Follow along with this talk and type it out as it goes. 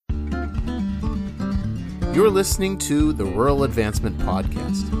You're listening to the Rural Advancement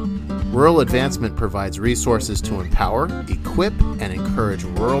Podcast. Rural Advancement provides resources to empower, equip, and encourage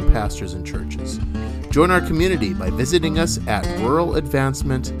rural pastors and churches. Join our community by visiting us at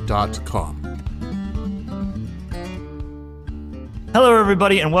ruraladvancement.com. Hello,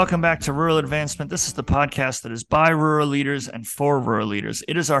 everybody, and welcome back to Rural Advancement. This is the podcast that is by rural leaders and for rural leaders.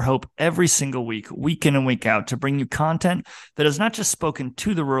 It is our hope every single week in and week out, to bring you content that is not just spoken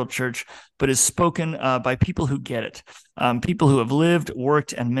to the rural church, but is spoken by people who get it. People who have lived,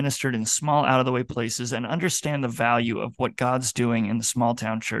 worked, and ministered in small, out-of-the-way places and understand the value of what God's doing in the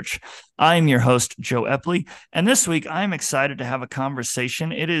small-town church. I am your host, Joe Epley, and this week I'm excited to have a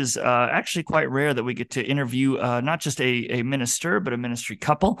conversation. It is actually quite rare that we get to interview not just a minister, but a ministry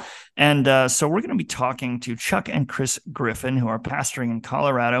couple. And so we're going to be talking to Chuck and Chris Griffin, who are pastoring in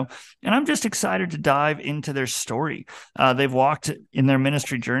Colorado, and I'm just excited to dive into their story. They've walked in their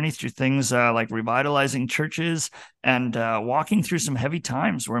ministry journey through things like revitalizing churches and walking through some heavy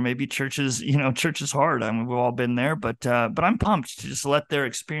times where maybe church is hard. I mean, we've all been there, but I'm pumped to just let their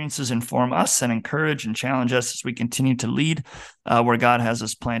experiences inform us and encourage and challenge us as we continue to lead where God has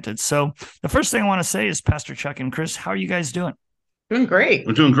us planted. So the first thing I want to say is, Pastor Chuck and Chris, how are you guys doing? Doing great.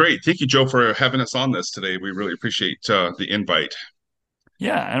 We're doing great. Thank you, Joe, for having us on this today. We really appreciate the invite.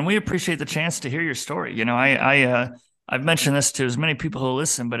 Yeah, and we appreciate the chance to hear your story. You know, I've mentioned this to as many people who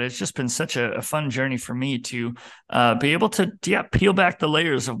listen, but it's just been such a fun journey for me to be able to peel back the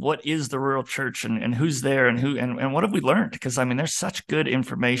layers of what is the rural church and who's there and what have we learned? Because I mean, there's such good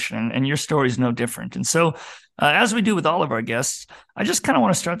information, and your story is no different. And so, as we do with all of our guests, I just kind of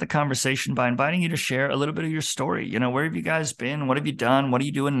want to start the conversation by inviting you to share a little bit of your story. You know, where have you guys been? What have you done? What are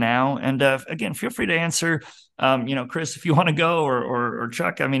you doing now? And again, feel free to answer. Chris, if you want to go, or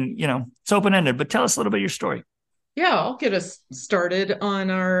Chuck. I mean, it's open ended, but tell us a little bit of your story. Yeah, I'll get us started on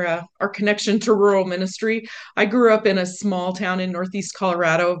our connection to rural ministry. I grew up in a small town in Northeast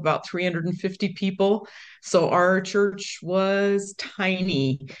Colorado, about 350 people. So our church was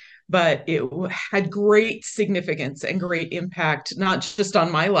tiny, but it had great significance and great impact, not just on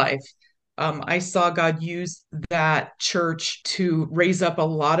my life. I saw God use that church to raise up a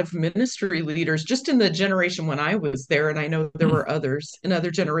lot of ministry leaders just in the generation when I was there. And I know there were others in other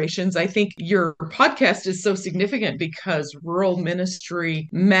generations. I think your podcast is so significant because rural ministry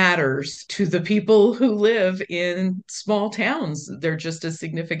matters to the people who live in small towns. They're just as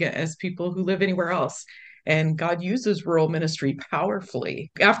significant as people who live anywhere else. And God uses rural ministry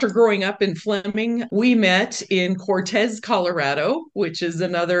powerfully. After growing up in Fleming, we met in Cortez, Colorado, which is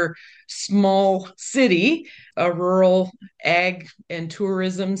another small city, a rural ag and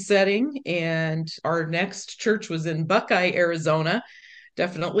tourism setting. And our next church was in Buckeye, Arizona.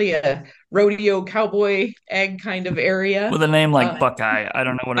 Definitely a rodeo cowboy ag kind of area. With a name like Buckeye, I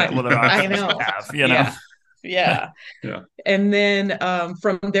don't know what other options I know. have, Yeah. Yeah. And then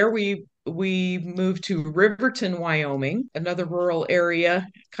from there, we moved to Riverton, Wyoming, another rural area,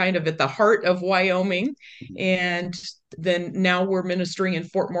 kind of at the heart of Wyoming. And then now we're ministering in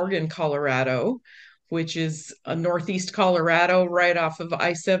Fort Morgan, Colorado, which is a Northeast Colorado right off of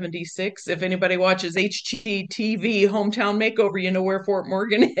I-76. If anybody watches HGTV, Hometown Makeover, you know where Fort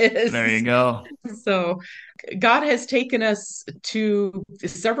Morgan is. There you go. So God has taken us to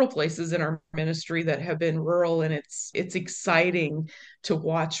several places in our ministry that have been rural, and it's exciting to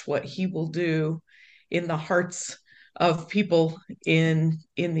watch what he will do in the hearts of people in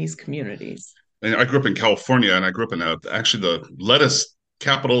these communities. And I grew up in California, and I grew up in actually the lettuce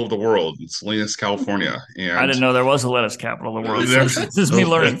capital of the world, in Salinas, California. And I didn't know there was a lettuce capital of the world. So this is me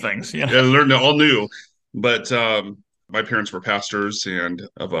learning things. Yeah, I learned all new. But my parents were pastors and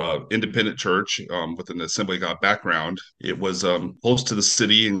of an independent church with an Assembly of God background. It was close to the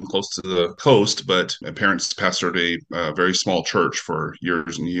city and close to the coast, but my parents pastored a very small church for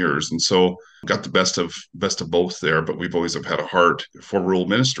years and years. And so got the best of both there, but we've always have had a heart for rural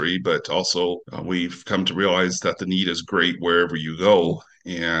ministry, but also we've come to realize that the need is great wherever you go.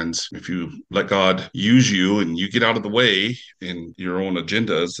 And if you let God use you and you get out of the way in your own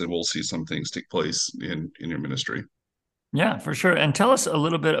agendas, then we'll see some things take place in your ministry. Yeah, for sure. And tell us a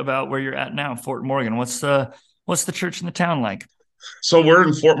little bit about where you're at now, Fort Morgan. What's the church in the town like? So we're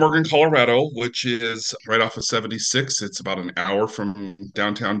in Fort Morgan, Colorado, which is right off of 76. It's about an hour from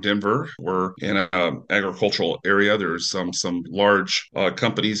downtown Denver. We're in an agricultural area. There's some large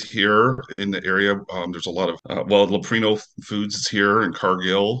companies here in the area. There's a lot of, Leprino Foods is here, and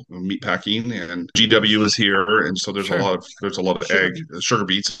Cargill Meatpacking, and GW is here. And so there's a lot of ag, sugar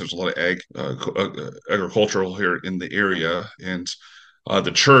beets. There's a lot of ag agricultural here in the area. And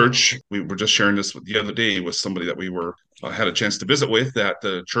the church, we were just sharing this the other day with somebody that we had a chance to visit with, that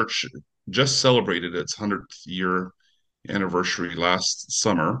the church just celebrated its 100th year anniversary last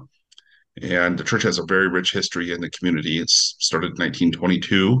summer. And the church has a very rich history in the community. It's started in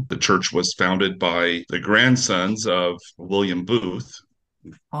 1922. The church was founded by the grandsons of William Booth.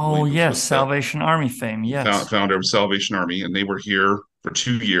 Oh, William Booth yes. was the Salvation Army fame. Yes. founder of Salvation Army, and they were here for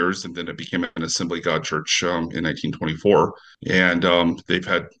 2 years, and then it became an Assembly of God church in 1924. And they've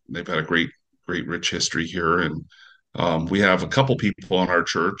had a great rich history here. And we have a couple people in our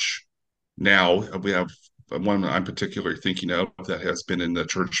church now. We have one I'm particularly thinking of that has been in the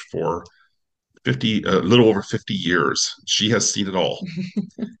church for a little over 50 years. She has seen it all,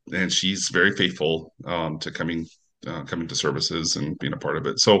 and she's very faithful to coming to services and being a part of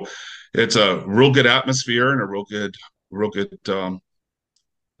it. So it's a real good atmosphere and a real good um,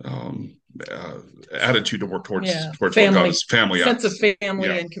 uh, attitude to work towards what God is family. Sense of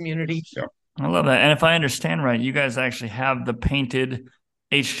family and community. Yeah. I love that. And if I understand right, you guys actually have the painted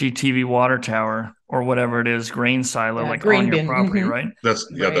HGTV water tower or whatever it is, grain silo, like on your property, right? That's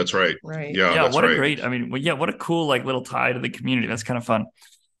right. Right. Yeah, that's what right. a great, what a cool like little tie to the community. That's kind of fun.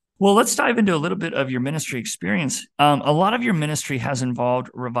 Well, let's dive into a little bit of your ministry experience. A lot of your ministry has involved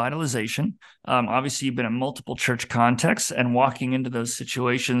revitalization. Obviously, you've been in multiple church contexts, and walking into those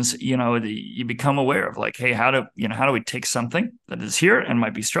situations, you become aware of like, hey, how do we take something that is here and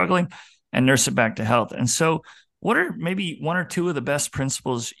might be struggling and nurse it back to health? And so, what are maybe one or two of the best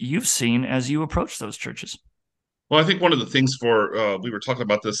principles you've seen as you approach those churches? Well, I think one of the things we were talking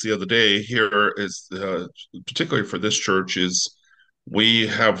about this the other day here is, particularly for this church, is we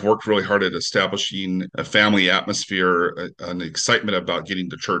have worked really hard at establishing a family atmosphere, an excitement about getting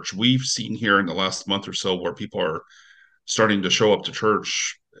to church. We've seen here in the last month or so where people are starting to show up to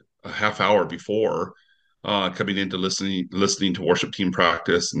church a half hour before, coming in to listening to worship team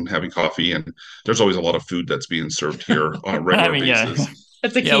practice and having coffee. And there's always a lot of food that's being served here on a regular basis. Yeah.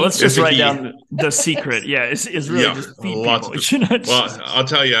 That's a key. Yeah, let's just write down the secret. Yeah, is really just feed people. Well, I'll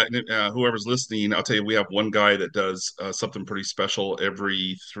tell you, whoever's listening, I'll tell you, we have one guy that does something pretty special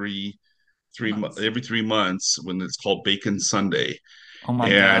every three months when it's called Bacon Sunday. Oh my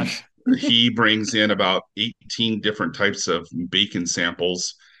gosh. He brings in about 18 different types of bacon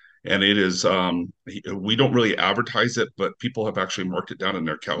samples. And it is, we don't really advertise it, but people have actually marked it down in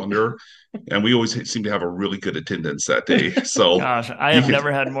their calendar. And we always seem to have a really good attendance that day. So, gosh, I have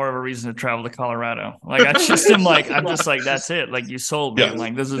never had more of a reason to travel to Colorado. Like, I'm just like, that's it. Like, you sold me. Yeah. I'm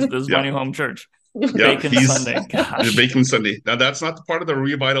like, this is my new home church. Yeah, Bacon Sunday. Gosh. Bacon Sunday. Now, that's not the part of the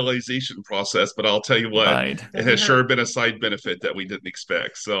revitalization process, but I'll tell you what, It has sure been a side benefit that we didn't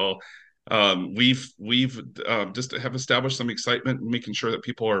expect. So, we've just have established some excitement, making sure that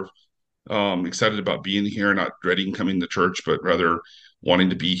people are excited about being here, not dreading coming to church, but rather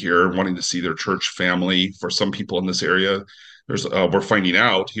wanting to be here, wanting to see their church family. For some people in this area, we're finding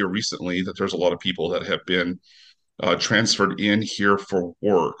out here recently that there's a lot of people that have been transferred in here for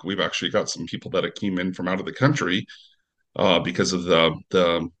work. We've actually got some people that came in from out of the country because of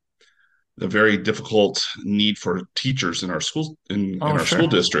the very difficult need for teachers in our schools school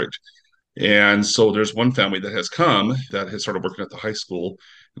district. And so there's one family that has come that has started working at the high school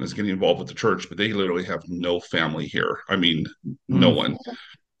and is getting involved with the church, but they literally have no family here. I mean, no one.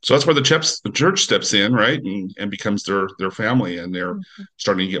 So that's where the church steps in, right, and becomes their family, and they're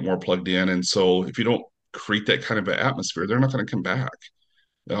starting to get more plugged in. And so if you don't create that kind of an atmosphere, they're not going to come back.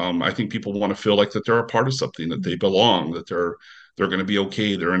 I think people want to feel like that they're a part of something, that they belong, that they're going to be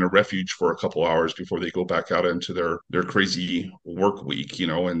okay. They're in a refuge for a couple hours before they go back out into their crazy work week,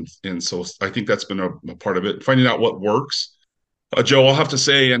 and so I think that's been a part of it. Finding out what works. Joe, I'll have to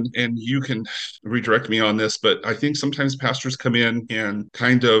say, and you can redirect me on this, but I think sometimes pastors come in and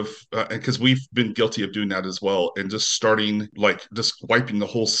kind of, because we've been guilty of doing that as well, and just starting just wiping the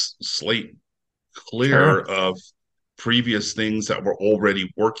whole slate clear of previous things that were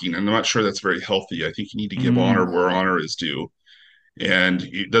already working. And I'm not sure that's very healthy. I think you need to give honor where honor is due. And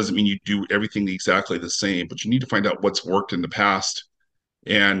it doesn't mean you do everything exactly the same, but you need to find out what's worked in the past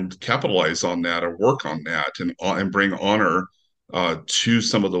and capitalize on that or work on that and bring honor to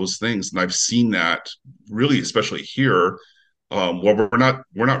some of those things. And I've seen that really, especially here, where we're not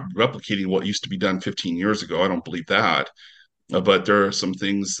replicating what used to be done 15 years ago. I don't believe that. But there are some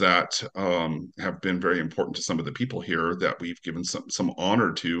things that have been very important to some of the people here that we've given some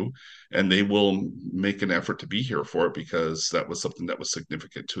honor to, and they will make an effort to be here for it because that was something that was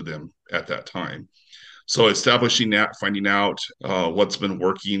significant to them at that time. So establishing that, finding out what's been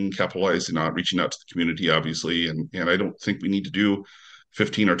working, capitalizing on, reaching out to the community, obviously. And I don't think we need to do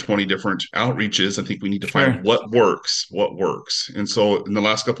 15 or 20 different outreaches. I think we need to find what works. And so in the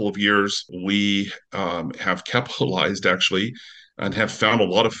last couple of years, we have capitalized actually and have found a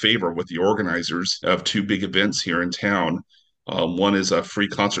lot of favor with the organizers of two big events here in town. One is a free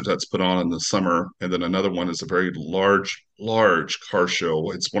concert that's put on in the summer, and then another one is a very large car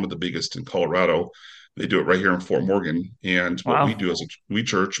show. It's one of the biggest in Colorado. They do it right here in Fort Morgan. And what we Wow. do as we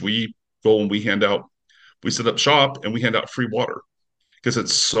church, we go and we set up shop and we hand out free water because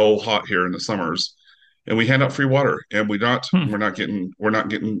it's so hot here in the summers. And we hand out free water, and Hmm. we're not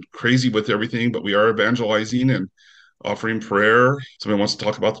getting crazy with everything, but we are evangelizing and offering prayer. Somebody wants to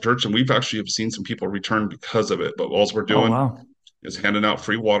talk about the church, and we've actually have seen some people return because of it. But all we're Oh, doing wow. is handing out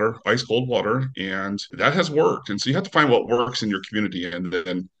free water, ice cold water, and that has worked. And so you have to find what works in your community and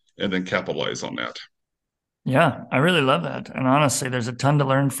then capitalize on that. Yeah, I really love that. And honestly, there's a ton to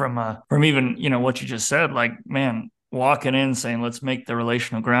learn from even, what you just said. Like, man, walking in saying, let's make the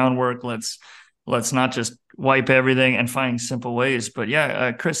relational groundwork. Let's not just wipe everything and finding simple ways. But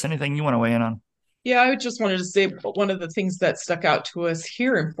yeah, Chris, anything you want to weigh in on? Yeah, I just wanted to say one of the things that stuck out to us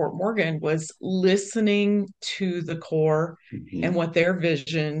here in Fort Morgan was listening to the core and Mhm. what their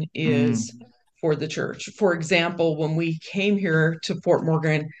vision is Mm. for the church. For example, when we came here to Fort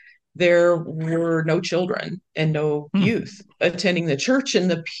Morgan, there were no children and no Hmm. youth attending the church.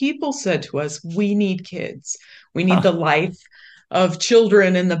 And the people said to us, we need kids. We need the Huh. life of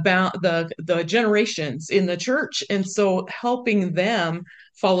children and the generations in the church. And so helping them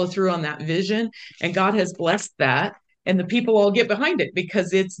follow through on that vision, and God has blessed that, and the people all get behind it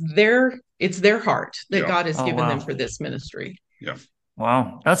because it's their heart that Yeah, God has Oh, given them wow. for this ministry. yeah,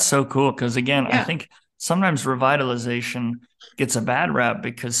 Wow. That's so cool. Because again, I Yeah, think sometimes revitalization gets a bad rap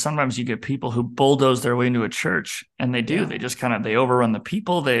because sometimes you get people who bulldoze their way into a church, and they do. yeah. They just they overrun the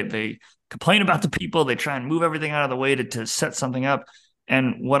people. They complain about the people. They try and move everything out of the way to set something up.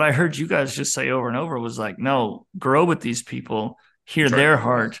 And what I heard you guys just say over and over was like, no, grow with these people, hear that's right. their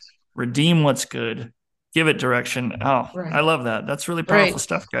heart, redeem what's good, give it direction. Oh, I Right. love that. That's really Right. powerful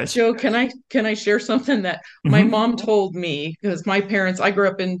stuff, guys. Joe, can I share something that my Hmm. mom told me? Because my parents, I grew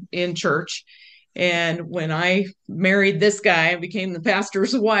up in church, and when I married this guy and became the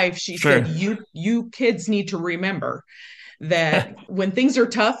pastor's wife, she said, Sure. "You kids need to remember that when things are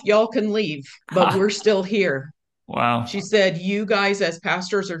tough, y'all can leave, but we're still here." She Wow. said, "You guys, as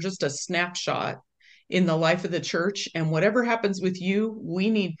pastors, are just a snapshot in the life of the church. And whatever happens with you,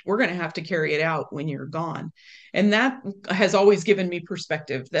 we're going to have to carry it out when you're gone." And that has always given me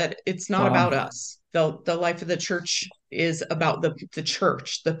perspective that it's not about Wow. us. The life of the church is about the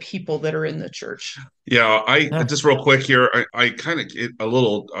church, the people that are in the church. Yeah, I Yeah. just real quick here. I kind of get a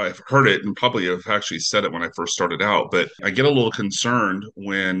little, I've heard it and probably have actually said it when I first started out, but I get a little concerned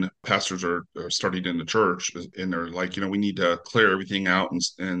when pastors are starting in the church and they're like, we need to clear everything out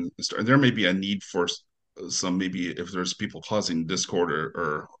and there may be a need for some, maybe if there's people causing discord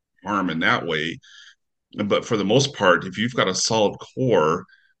or harm in that way. But for the most part, if you've got a solid core,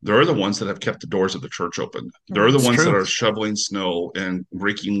 they're the ones that have kept the doors of the church open. They're the Right. It's ones that true. are shoveling snow and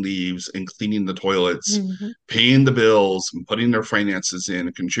raking leaves and cleaning the toilets, Mm-hmm. paying the bills and putting their finances in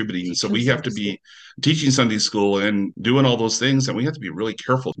and contributing. So Teaching we have to Sunday school. be teaching Sunday school and doing all those things. And we have to be really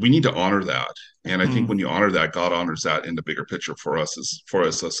careful. We need to honor that. And I think when Mm. you honor that, God honors that in the bigger picture for us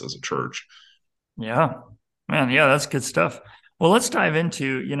as a church. Yeah, man. Yeah, that's good stuff. Well, let's dive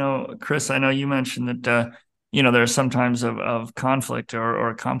into, Chris, I know you mentioned that, there are some times of conflict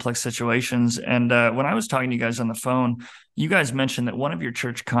or complex situations. And when I was talking to you guys on the phone, you guys mentioned that one of your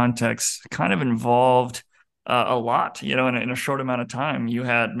church contexts kind of involved a lot, in a short amount of time. You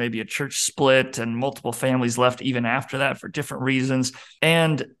had maybe a church split and multiple families left even after that for different reasons.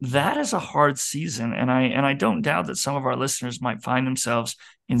 And that is a hard season. And I don't doubt that some of our listeners might find themselves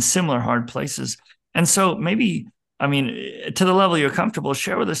in similar hard places. And so maybe, I mean, to the level you're comfortable,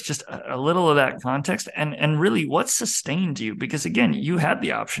 share with us just a little of that context and really what sustained you. Because again, you had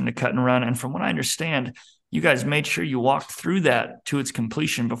the option to cut and run. And from what I understand, you guys made sure you walked through that to its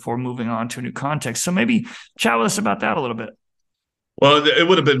completion before moving on to a new context. So maybe chat with us about that a little bit. Well, it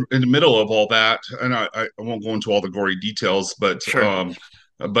would have been in the middle of all that, and I won't go into all the gory details, Sure.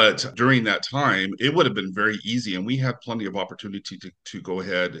 but during that time, it would have been very easy, and we had plenty of opportunity to go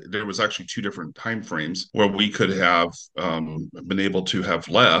ahead. There was actually two different time frames where we could have been able to have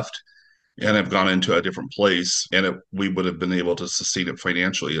left and have gone into a different place, and we would have been able to sustain it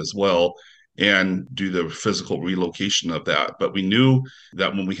financially as well and do the physical relocation of that. But we knew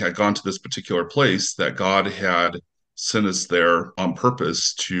that when we had gone to this particular place, that God had sent us there on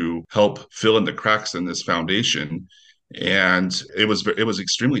purpose to help fill in the cracks in this foundation. And it was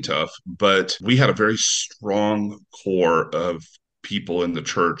extremely tough, but we had a very strong core of people in the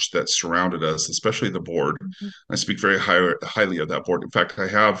church that surrounded us, especially the board. I speak very highly of that board. In fact, I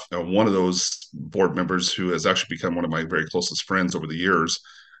have one of those board members who has actually become one of my very closest friends over the years.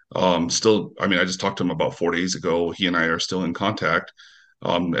 Still, I mean, I just talked to him about 4 days ago. He and I are still in contact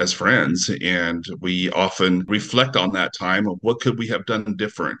as friends, and we often reflect on that time of what could we have done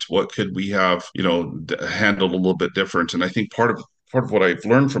different, what could we have, handled a little bit different. And I think part of what I've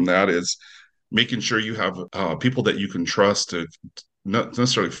learned from that is making sure you have people that you can trust to not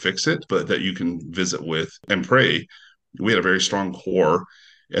necessarily fix it, but that you can visit with and pray. We had a very strong core,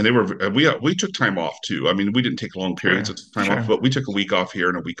 and we took time off too. I mean, we didn't take long periods of time off, but we took a week off here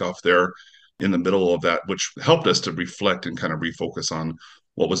and a week off there in the middle of that, which helped us to reflect and kind of refocus on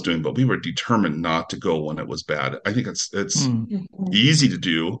what was doing. But we were determined not to go when it was bad. I think it's easy to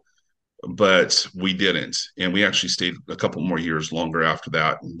do, but we didn't. And we actually stayed a couple more years longer after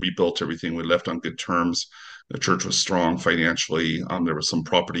that and rebuilt everything. We left on good terms. The church was strong financially. There was some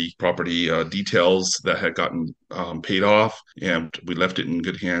property details that had gotten paid off, and we left it in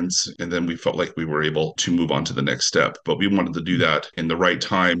good hands. And then we felt like we were able to move on to the next step. But we wanted to do that in the right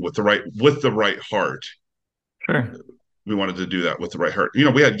time with the right heart. Sure. We wanted to do that with the right heart.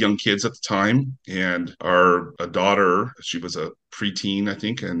 We had young kids at the time, and our daughter, she was a preteen, I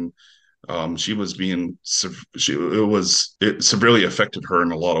think, and she was it severely affected her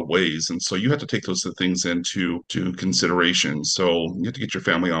in a lot of ways. And so you have to take those things into consideration. So you have to get your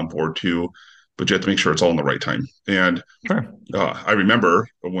family on board too, but you have to make sure it's all in the right time. And sure. I remember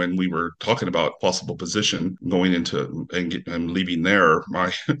when we were talking about possible position going into and leaving there,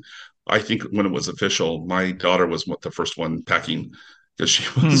 I think when it was official, my daughter was the first one packing, because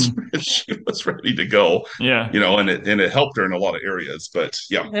she was ready to go. Yeah. And it helped her in a lot of areas. But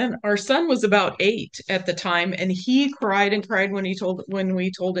yeah. And our son was about 8 at the time, and he cried and cried when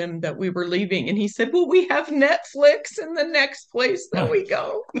we told him that we were leaving. And he said, "Well, we have Netflix in the next place that we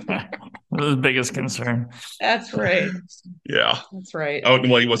go." The biggest concern. That's right. Yeah. That's right. Oh,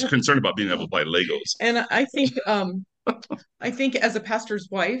 well, he was concerned about being able to buy Legos. And I think as a pastor's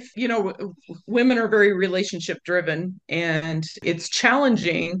wife, women are very relationship driven, and it's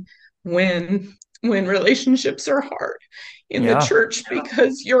challenging when relationships are hard in the church,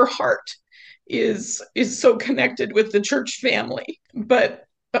 because your heart is so connected with the church family. But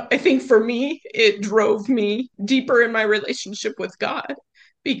I think for me, it drove me deeper in my relationship with God,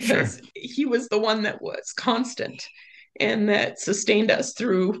 because he was the one that was constant and that sustained us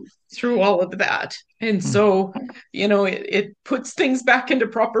through all of that. And so, it puts things back into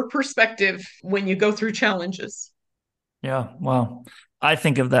proper perspective when you go through challenges. Yeah. Wow. I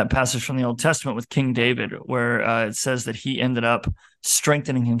think of that passage from the Old Testament with King David, where it says that he ended up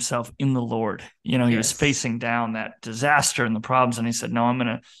strengthening himself in the Lord. He was facing down that disaster and the problems, and he said, "No, I'm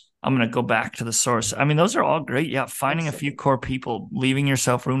going to go back to the source." I mean, those are all great. Yeah. Finding a few core people, leaving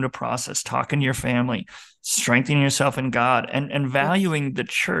yourself room to process, talking to your family, strengthening yourself in God, and valuing the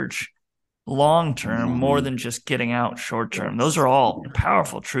church long-term more than just getting out short-term. Those are all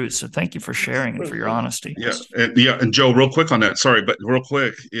powerful truths. So thank you for sharing and for your honesty. Yeah. And Joe, real quick on that, sorry, but real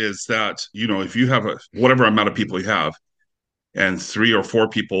quick is that, if you have whatever amount of people you have, and 3 or 4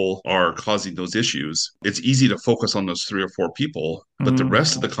 people are causing those issues, it's easy to focus on those 3 or 4 people, but the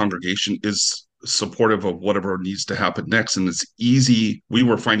rest of the congregation is supportive of whatever needs to happen next. And it's easy. We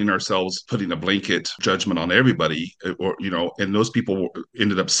were finding ourselves putting a blanket judgment on everybody, and those people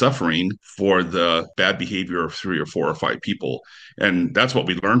ended up suffering for the bad behavior of 3 or 4 or 5 people. And that's what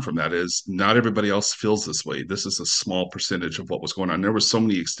we learned from that, is not everybody else feels this way. This is a small percentage of what was going on. There were so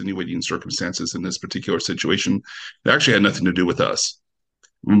many extenuating circumstances in this particular situation that actually had nothing to do with us,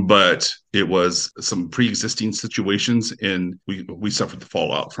 but it was some pre-existing situations, and we suffered the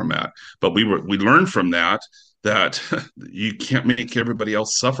fallout from that. But we learned from that you can't make everybody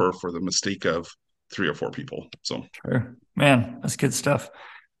else suffer for the mistake of 3 or 4 people. So sure, man, that's good stuff.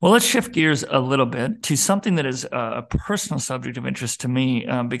 Well, let's shift gears a little bit to something that is a personal subject of interest to me,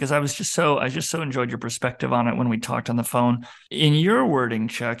 because I just so enjoyed your perspective on it when we talked on the phone. In your wording,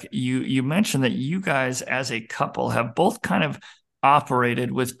 Chuck, you mentioned that you guys as a couple have both kind of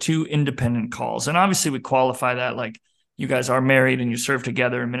operated with 2 independent calls. And obviously we qualify that, like, you guys are married and you serve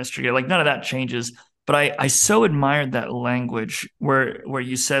together in ministry. Like, none of that changes. But I so admired that language where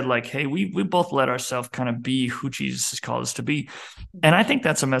you said, like, hey, we both let ourselves kind of be who Jesus has called us to be. And I think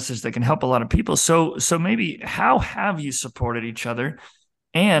that's a message that can help a lot of people. So maybe how have you supported each other,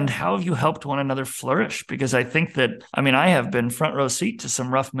 and how have you helped one another flourish? Because I think that, I have been front row seat to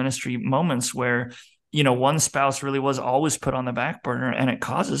some rough ministry moments where, one spouse really was always put on the back burner, and it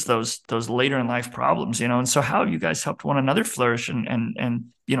causes those later in life problems, and so how have you guys helped one another flourish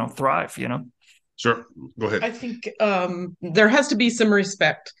and thrive, Sure. Go ahead. I think there has to be some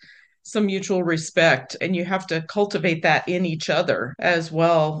respect, some mutual respect, and you have to cultivate that in each other as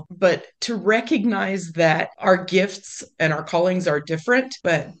well. But to recognize that our gifts and our callings are different,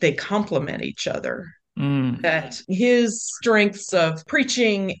 but they complement each other. That his strengths of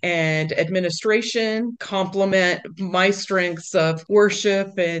preaching and administration complement my strengths of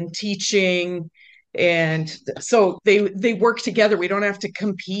worship and teaching. And so they work together. We don't have to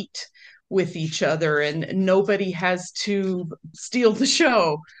compete with each other, and nobody has to steal the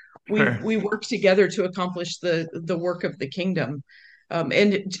show. Sure. We work together to accomplish the work of the kingdom,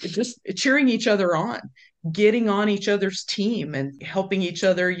 and just cheering each other on, getting on each other's team and helping each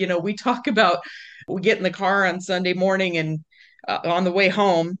other. We talk about, we get in the car on Sunday morning and on the way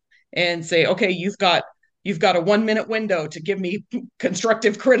home and say, okay, you've got a 1 minute window to give me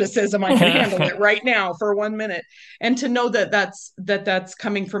constructive criticism. I can handle it right now for 1 minute. And to know that that's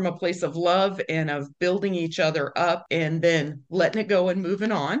coming from a place of love and of building each other up, and then letting it go and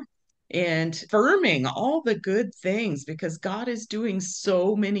moving on and affirming all the good things, because God is doing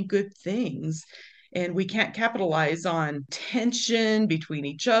so many good things. And we can't capitalize on tension between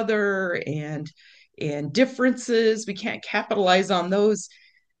each other and differences. We can't capitalize on those.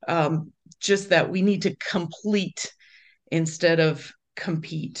 Just that we need to complete instead of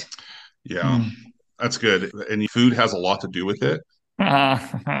compete. Yeah, that's good. And food has a lot to do with it.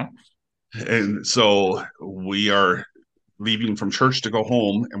 And so we are leaving from church to go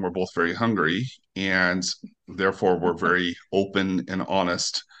home, and we're both very hungry. And therefore, we're very open and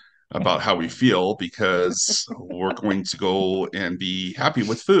honest about how we feel, because we're going to go and be happy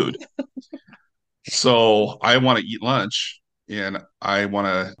with food. So I want to eat lunch, and I want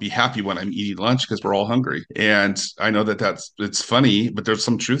to be happy when I'm eating lunch, because we're all hungry. And I know that it's funny, but there's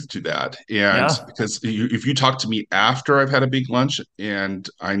some truth to that. And Yeah. because if you talk to me after I've had a big lunch and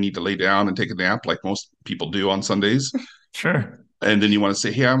I need to lay down and take a nap, like most people do on Sundays, Sure. and then you want to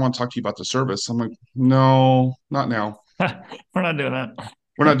say, hey, I want to talk to you about the service. I'm like, no, not now. We're not doing that.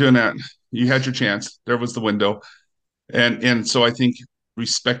 We're not doing that. You had your chance. There was the window. And so I think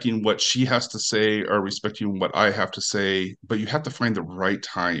respecting what she has to say, or respecting what I have to say, but you have to find the right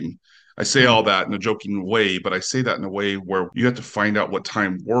time. I say all that in a joking way, but I say that in a way where you have to find out what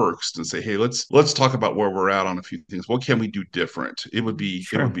time works and say, hey, let's talk about where we're at on a few things. What can we do different? It would be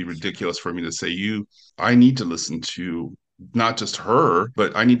ridiculous for me to say, I need to listen to not just her,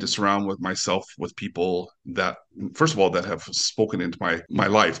 but I need to surround myself with people that, first of all, that have spoken into my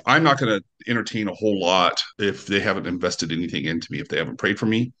life. I'm not going to entertain a whole lot if they haven't invested anything into me, if they haven't prayed for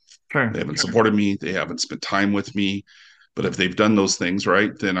me, Sure. they haven't supported me, they haven't spent time with me. But if they've done those things,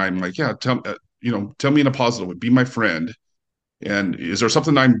 right, then I'm like, yeah, tell me in a positive way, be my friend. And is there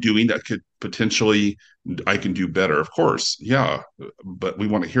something I'm doing that could potentially I can do better? Of course, yeah. But we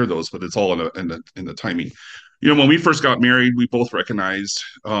want to hear those. But it's all in the timing. When we first got married, we both recognized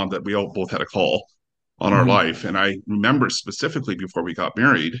that we all both had a call on our life. And I remember specifically before we got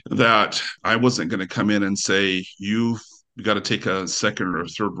married that I wasn't going to come in and say, you've got to take a second or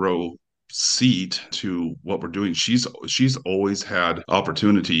third row seat to what we're doing. She's always had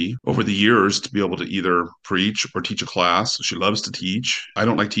opportunity over the years to be able to either preach or teach a class. She loves to teach. I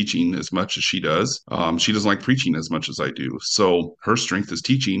don't like teaching as much as she does. She doesn't like preaching as much as I do. So her strength is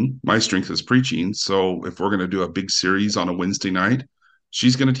teaching. My strength is preaching. So if we're going to do a big series on a Wednesday night,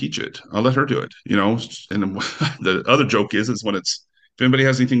 she's going to teach it. I'll let her do it, And the other joke is when if anybody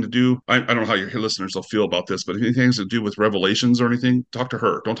has anything to do, I don't know how your listeners will feel about this, but if anything has to do with revelations or anything, talk to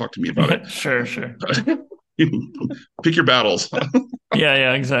her. Don't talk to me about it. Sure. Pick your battles.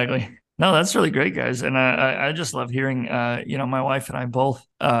 Yeah, exactly. No, that's really great, guys. And I just love hearing, my wife and I both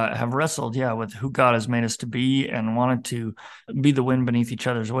have wrestled, with who God has made us to be, and wanted to be the wind beneath each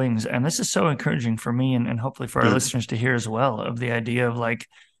other's wings. And this is so encouraging for me, and hopefully for our listeners to hear as well, of the idea of like,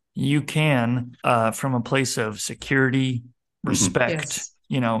 you can, from a place of security, respect,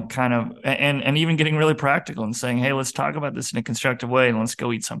 kind of, and even getting really practical and saying, hey, let's talk about this in a constructive way, and let's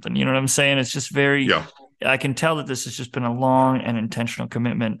go eat something. You know what I'm saying? It's just very... Yeah. I can tell that this has just been a long and intentional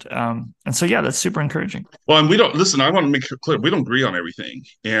commitment. And so, that's super encouraging. Well, and we don't listen. I want to make it clear. We don't agree on everything.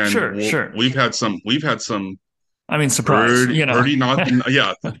 And sure. We've had some, I mean, surprise, pretty not,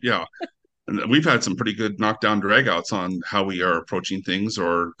 yeah. And we've had some pretty good knockdown dragouts on how we are approaching things,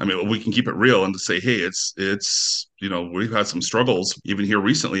 we can keep it real and to say, hey, it's, we've had some struggles even here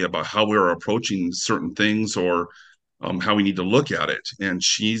recently about how we're approaching certain things, or how we need to look at it. And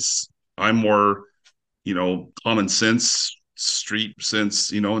I'm more, common sense, street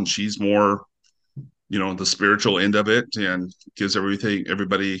sense, and she's more, the spiritual end of it, and gives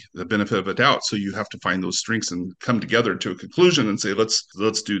everybody the benefit of a doubt. So you have to find those strengths and come together to a conclusion and say,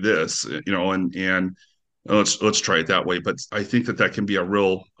 let's do this, and let's try it that way. But I think that can be a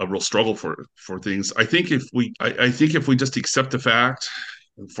real struggle for things. I think if we just accept the fact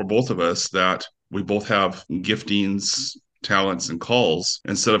for both of us that we both have giftings, talents, and calls,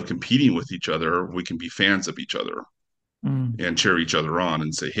 instead of competing with each other, we can be fans of each other and cheer each other on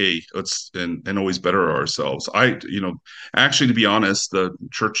and say, hey, let's and always better ourselves. Actually, to be honest, the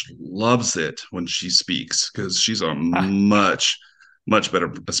church loves it when she speaks, because she's a much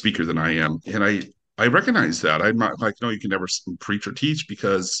better speaker than I am. And I recognize that. I'm not like, no, you can never preach or teach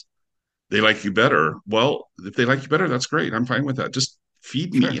because they like you better. Well, if they like you better, that's great. I'm fine with that. Just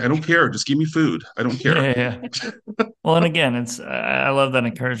feed me. Sure. I don't care. Just give me food. I don't care. Yeah. Well, and again, I love that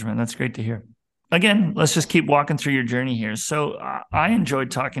encouragement. That's great to hear. Again, let's just keep walking through your journey here. So I enjoyed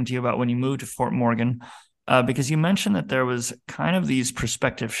talking to you about when you moved to Fort Morgan, because you mentioned that there was kind of these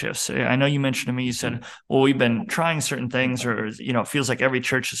perspective shifts. I know you mentioned to me, you said, well, we've been trying certain things, or, it feels like every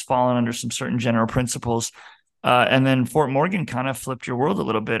church has fallen under some certain general principles. And then Fort Morgan kind of flipped your world a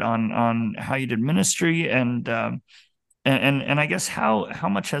little bit on how you did ministry, and I guess how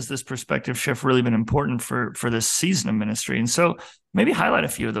much has this perspective shift really been important for this season of ministry? And so maybe highlight a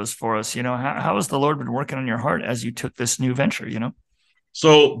few of those for us. How has the Lord been working on your heart as you took this new venture?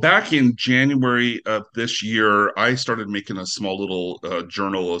 So back in January of this year, I started making a small little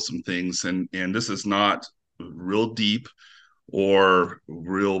journal of some things, and this is not real deep or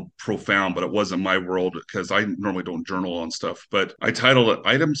real profound, but it wasn't my world because I normally don't journal on stuff. But I titled it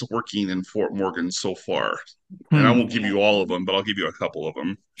 "Items Working in Fort Morgan So Far," and I won't give you all of them, but I'll give you a couple of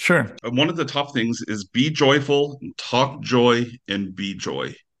them. Sure. One of the top things is be joyful, talk joy, and be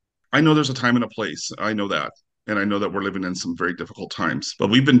joy. I know there's a time and a place. I know that. And I know that we're living in some very difficult times, but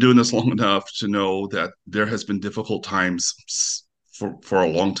we've been doing this long enough to know that there has been difficult times for a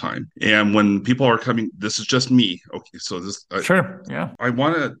long time. And when people are coming, this is just me. Okay. So sure. Yeah. I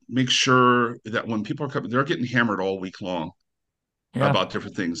want to make sure that when people are coming, they're getting hammered all week long about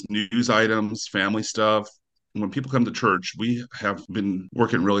different things, news items, family stuff. When people come to church, we have been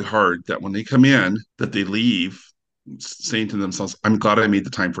working really hard that when they come in, that they leave saying to themselves, I'm glad I made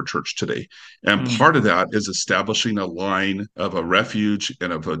the time for church today. And part of that is establishing a line of a refuge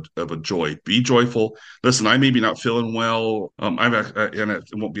and of a joy. Be joyful. Listen, I may be not feeling well. And it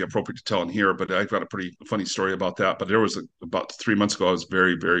won't be appropriate to tell in here, but I've got a pretty funny story about that. But there was about 3 months ago, I was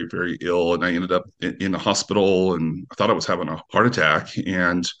very, very, very ill, and I ended up in the hospital, and I thought I was having a heart attack.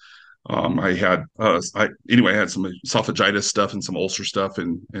 And I had some esophagitis stuff and some ulcer stuff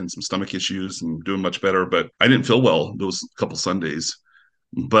and some stomach issues, and doing much better, but I didn't feel well those couple Sundays.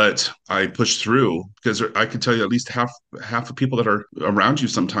 But I pushed through, because I can tell you at least half the people that are around you,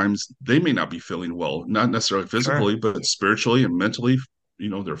 sometimes they may not be feeling well, not necessarily physically, but spiritually and mentally,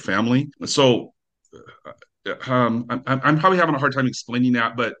 their family. So I'm probably having a hard time explaining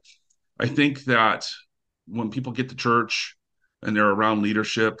that, but I think that when people get to church and they're around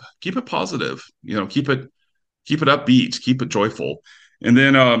leadership, keep it positive, keep it upbeat, keep it joyful. And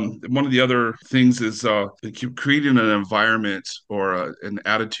then one of the other things is creating an environment or an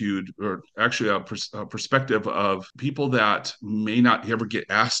attitude, or actually a perspective of people that may not ever get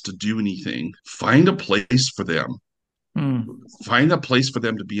asked to do anything. Find a place for them. Find a place for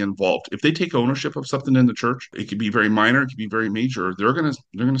them to be involved. If they take ownership of something in the church, it could be very minor, it could be very major. They're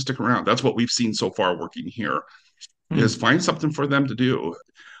gonna stick around. That's what we've seen so far working here. Is find something for them to do.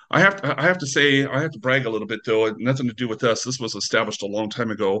 I have to say, I have to brag a little bit, though, and nothing to do with us. This was established a long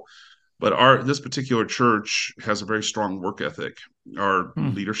time ago, but this particular church has a very strong work ethic. Our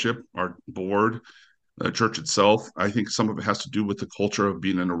leadership, our board, the church itself, I think some of it has to do with the culture of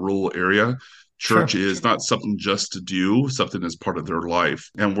being in a rural area. Church is not something just to do, something as part of their life.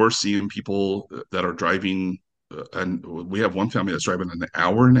 And we're seeing people that are driving, and we have one family that's driving an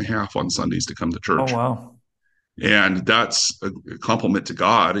hour and a half on Sundays to come to church. Oh, wow. And that's a compliment to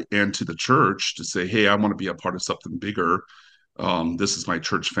God and to the church to say, hey, I want to be a part of something bigger. This is my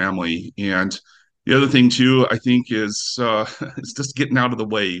church family. And the other thing, too, I think is just getting out of the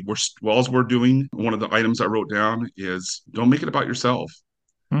way. All we're doing, one of the items I wrote down is don't make it about yourself.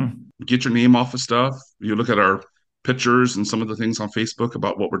 Get your name off of stuff. You look at our pictures and some of the things on Facebook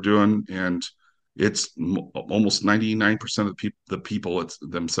about what we're doing, and it's almost 99% of the people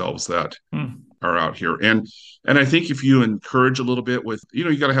themselves that are out here. And I think if you encourage a little bit with,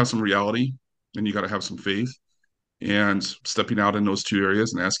 you got to have some reality and you got to have some faith. and stepping out in those two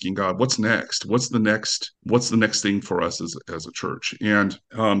areas and asking God, what's next? What's the next thing for us as a church? And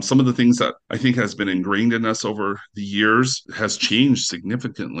some of the things that I think has been ingrained in us over the years has changed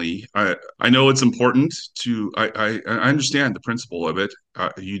significantly. I know it's important I understand the principle of it.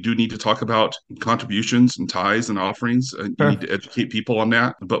 You do need to talk about contributions and tithes and offerings. You need Sure. to educate people on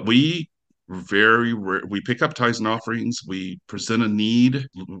that. But we we pick up tithes and offerings. We present a need.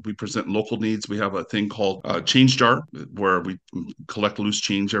 We present local needs. We have a thing called change jar where we collect loose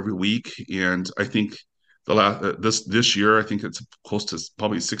change every week. And I think this year, I think it's close to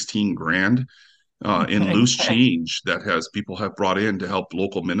probably 16 grand in loose change that people have brought in to help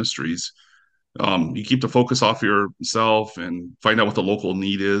local ministries. You keep the focus off yourself and find out what the local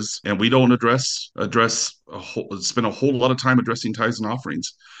need is. And we don't spend a whole lot of time addressing tithes and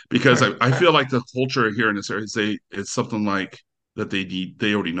offerings because Sure. I feel like the culture here in this area it's something like that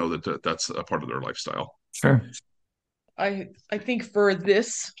they already know that's a part of their lifestyle. Sure. I think for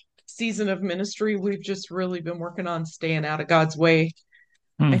this season of ministry, we've just really been working on staying out of God's way.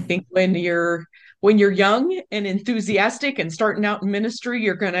 I think when you're young and enthusiastic and starting out in ministry,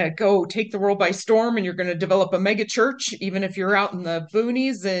 you're going to go take the world by storm and you're going to develop a mega church, even if you're out in the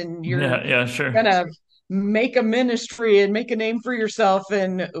boonies, and you're Sure. going to make a ministry and make a name for yourself.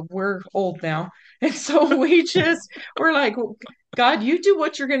 And we're old now. And so we're like, God, you do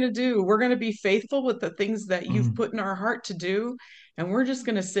what you're going to do. We're going to be faithful with the things that you've put in our heart to do. And we're just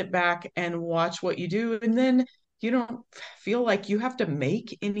going to sit back and watch what you do. And then you don't feel like you have to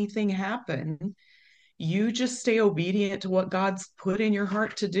make anything happen. You just stay obedient to what God's put in your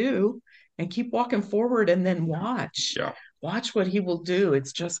heart to do and keep walking forward, and then watch what he will do.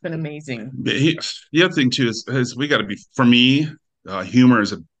 It's just been amazing. The other thing too is we got to be, for me, humor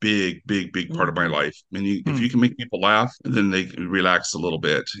is a big part of my life. And if you can make people laugh, then they can relax a little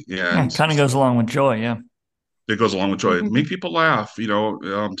bit. And kind of goes along with joy. Yeah. It goes along with joy. Make people laugh,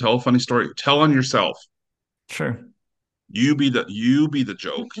 tell a funny story, tell on yourself. Sure. You be the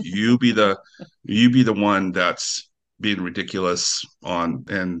joke. You be the one that's being ridiculous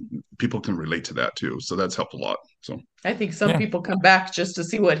and people can relate to that too. So that's helped a lot. So I think some people come back just to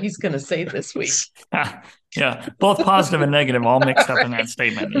see what he's going to say this week. Yeah, both positive and negative all mixed up in that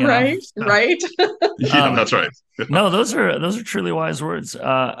statement. Right. Yeah, that's right. No, those are truly wise words.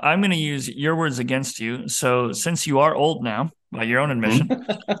 I'm going to use your words against you. So since you are old now, by your own admission,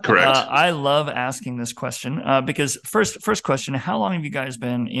 correct. I love asking this question because first question: how long have you guys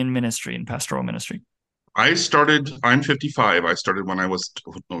been in ministry, in pastoral ministry? I'm 55. I started when I was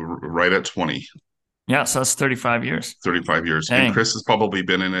right at 20. Yeah, so that's 35 years. 35 years. Dang. And Chris has probably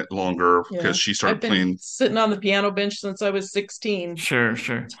been in it longer because she started playing. Sitting on the piano bench since I was 16. Sure.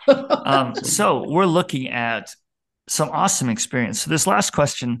 So we're looking at some awesome experience. So this last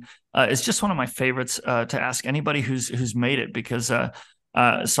question is just one of my favorites to ask anybody who's made it, because so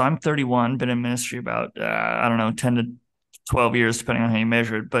I'm 31, been in ministry about 10 to 12 years, depending on how you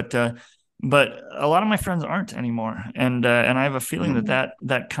measure it. But a lot of my friends aren't anymore, and I have a feeling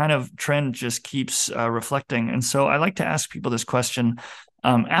that kind of trend just keeps reflecting. And so I like to ask people this question: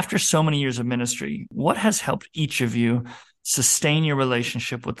 after so many years of ministry, what has helped each of you sustain your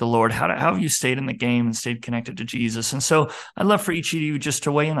relationship with the Lord? How have you stayed in the game and stayed connected to Jesus? And so I'd love for each of you just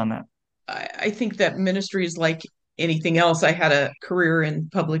to weigh in on that. I think that ministry is like anything else. I had a career in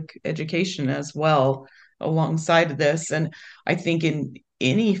public education as well alongside of this, and I think in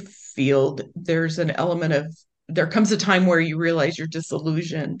any field, there's an element of, there comes a time where you realize you're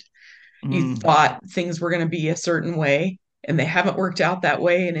disillusioned. You thought things were going to be a certain way and they haven't worked out that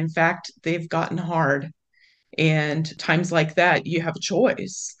way. And in fact, they've gotten hard. And times like that, you have a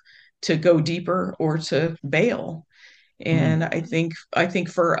choice to go deeper or to bail. And I think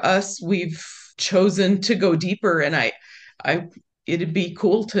for us, we've chosen to go deeper. And it'd be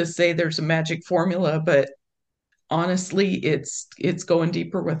cool to say there's a magic formula, but honestly, it's going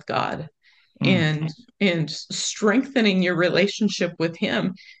deeper with God and strengthening your relationship with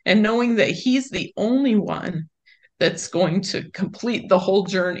him and knowing that he's the only one that's going to complete the whole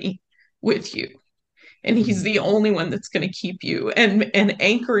journey with you. And he's the only one that's going to keep you, and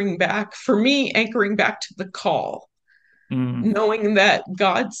anchoring back to the call, knowing that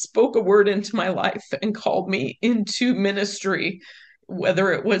God spoke a word into my life and called me into ministry,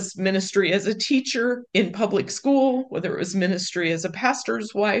 whether it was ministry as a teacher in public school, whether it was ministry as a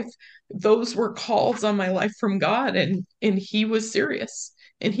pastor's wife. Those were calls on my life from God, and he was serious,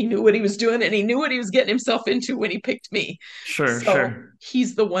 and he knew what he was doing, and he knew what he was getting himself into when he picked me. Sure.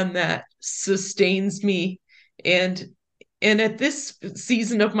 He's the one that sustains me. And at this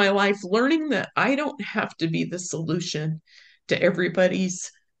season of my life, learning that I don't have to be the solution to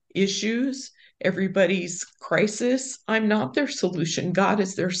everybody's issues, everybody's crisis. I'm not their solution. God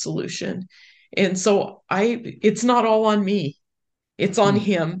is their solution. And so it's not all on me. It's on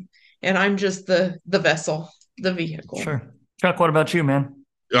him. And I'm just the vessel, the vehicle. Sure. Chuck, what about you, man?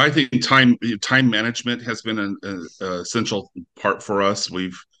 I think time management has been an essential part for us.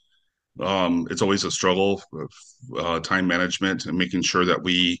 It's always a struggle with time management and making sure that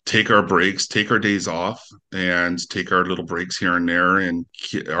we take our breaks, take our days off, and take our little breaks here and there. And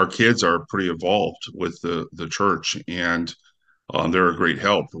our kids are pretty involved with the church, and they're a great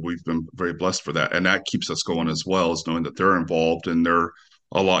help. We've been very blessed for that, and that keeps us going as well, as knowing that they're involved and they're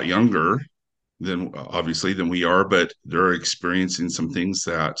a lot younger than we are, but they're experiencing some things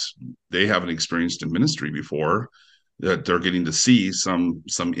that they haven't experienced in ministry before, that they're getting to see some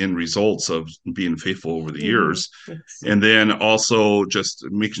end results of being faithful over the years. And then also just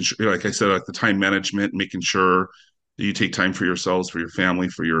making sure, like I said, like the time management, making sure that you take time for yourselves, for your family,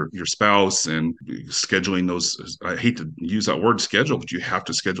 for your spouse, and scheduling those. I hate to use that word schedule, but you have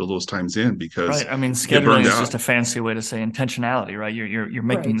to schedule those times in, because right. I mean, scheduling is just a fancy way to say intentionality, right? You're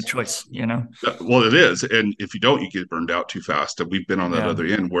making the choice, Well, it is, and if you don't, you get burned out too fast. And we've been on that other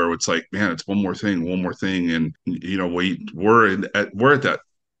end where it's like, man, it's one more thing, and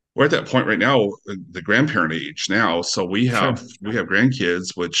we're at that point right now, the grandparent age now. So we have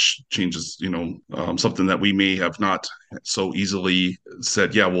grandkids, which changes, something that we may have not so easily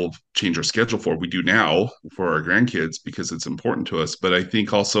said, yeah, we'll change our schedule for. We do now for our grandkids because it's important to us. But I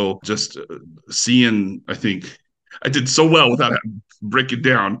think also just seeing, I think I did so well without breaking it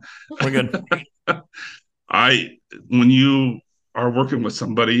down. We're good. When you are working with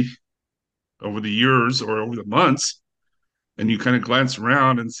somebody over the years or over the months, and you kind of glance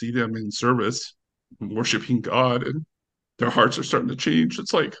around and see them in service, worshiping God, and their hearts are starting to change.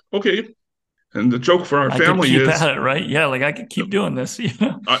 It's like, okay. And the joke for our family is, at it, right? Yeah, like I could keep doing this.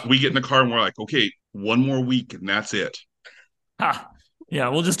 We get in the car and we're like, okay, one more week and that's it. Yeah,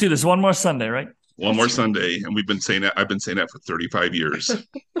 we'll just do this one more Sunday, right? One more Sunday, and we've been saying that. I've been saying that for 35 years.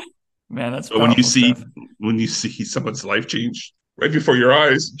 Man, that's so when you see someone's life change right before your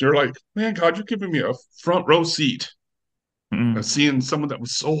eyes, you're like, man, God, you're giving me a front row seat. Of seeing someone that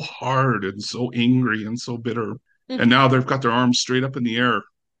was so hard and so angry and so bitter, and now they've got their arms straight up in the air,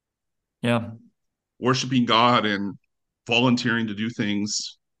 worshiping God and volunteering to do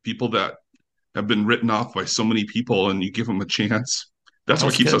things. People that have been written off by so many people, and you give them a chance. That's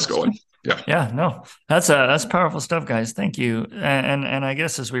what keeps us going. No, that's powerful stuff, guys. Thank you. And I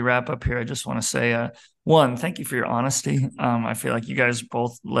guess as we wrap up here, I just want to say, one, thank you for your honesty. I feel like you guys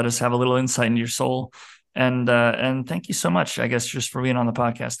both let us have a little insight into your soul. And thank you so much, I guess, just for being on the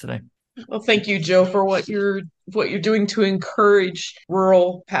podcast today. Well, thank you, Joe, for what you're doing to encourage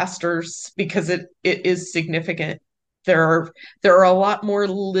rural pastors, because it is significant. There are a lot more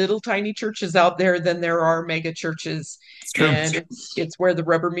little tiny churches out there than there are mega churches. It's true. And it's where the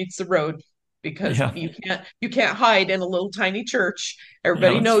rubber meets the road, because you can't hide in a little tiny church.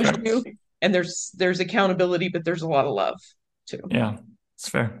 Everybody knows you, and there's accountability, but there's a lot of love too. Yeah, it's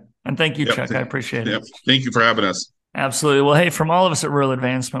fair. And thank you, Chuck. I appreciate it. Thank you for having us. Absolutely. Well, hey, from all of us at Rural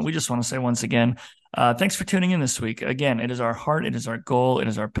Advancement, we just want to say once again, thanks for tuning in this week. Again, it is our heart, it is our goal, it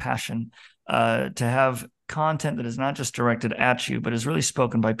is our passion to have content that is not just directed at you, but is really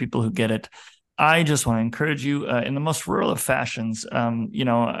spoken by people who get it. I just want to encourage you in the most rural of fashions.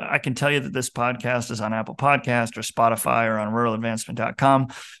 I can tell you that this podcast is on Apple Podcast or Spotify or on ruraladvancement.com.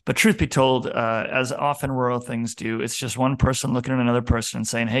 But truth be told, as often rural things do, it's just one person looking at another person and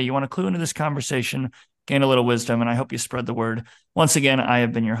saying, hey, you want to clue into this conversation, gain a little wisdom, and I hope you spread the word. Once again, I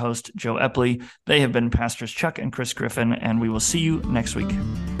have been your host, Joe Epley. They have been Pastors Chuck and Chris Griffin, and we will see you next week.